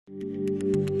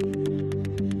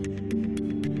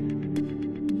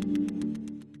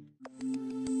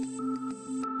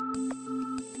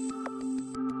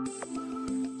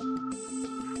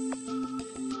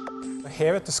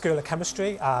Here at the School of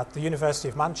Chemistry at the University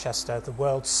of Manchester, the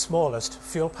world's smallest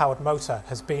fuel-powered motor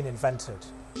has been invented.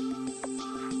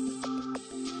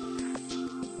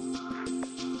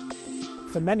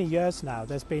 For many years now,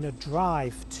 there's been a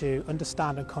drive to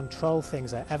understand and control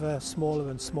things at ever smaller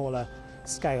and smaller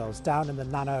scales, down in the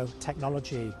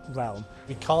nanotechnology realm.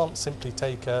 We can't simply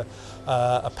take a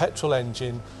petrol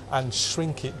engine and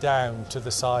shrink it down to the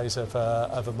size of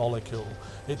a molecule.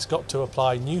 It's got to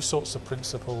apply new sorts of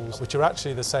principles, which are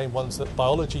actually the same ones that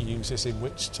biology uses in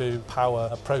which to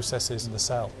power processes in the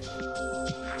cell.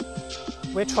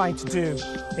 We're trying to do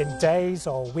in days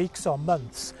or weeks or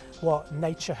months what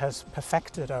nature has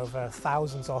perfected over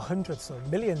thousands or hundreds or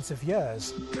millions of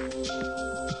years.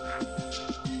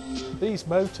 These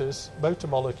motor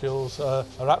molecules are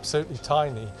absolutely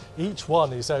tiny. Each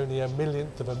one is only a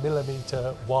millionth of a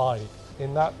millimetre wide.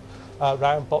 In that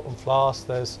round bottom flask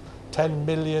there's 10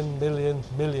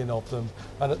 million of them,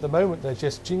 and at the moment they're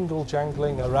just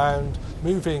jangling around,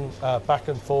 moving back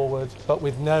and forward, but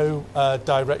with no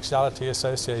directionality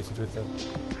associated with them.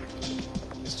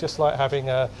 It's just like having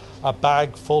a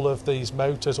bag full of these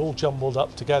motors all jumbled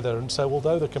up together, and so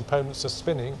although the components are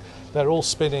spinning, they're all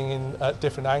spinning at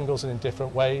different angles and in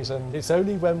different ways, and it's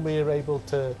only when we're able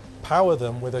to power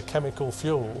them with a chemical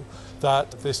fuel that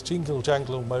this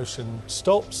jingle-jangle motion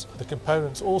stops. The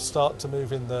components all start to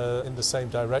move in the same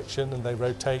direction, and they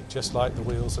rotate just like the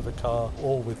wheels of a car,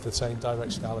 all with the same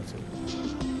directionality.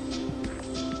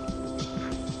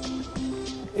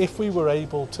 If we were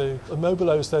able to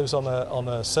immobilise those on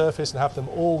a surface and have them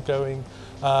all going,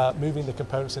 moving the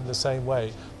components in the same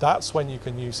way, that's when you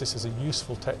can use this as a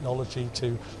useful technology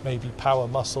to maybe power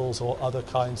muscles or other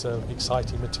kinds of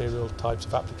exciting material types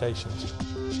of applications.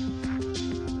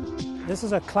 This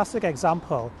is a classic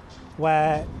example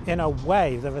where, in a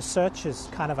way, the research is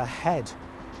kind of ahead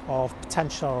of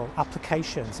potential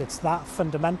applications. It's that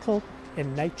fundamental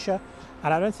in nature,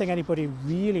 and I don't think anybody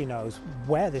really knows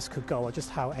where this could go or just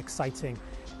how exciting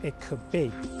it could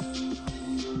be.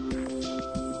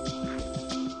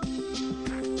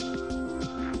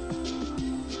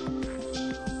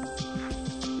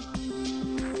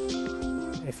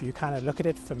 If you kind of look at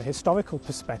it from a historical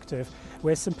perspective,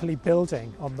 we're simply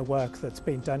building on the work that's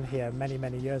been done here many,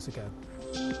 many years ago.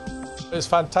 It's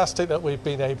fantastic that we've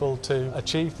been able to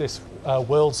achieve this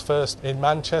world's first in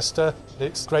Manchester.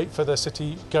 It's great for the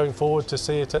city going forward to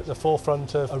see it at the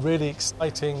forefront of a really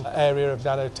exciting area of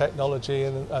nanotechnology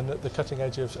and at the cutting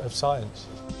edge of science.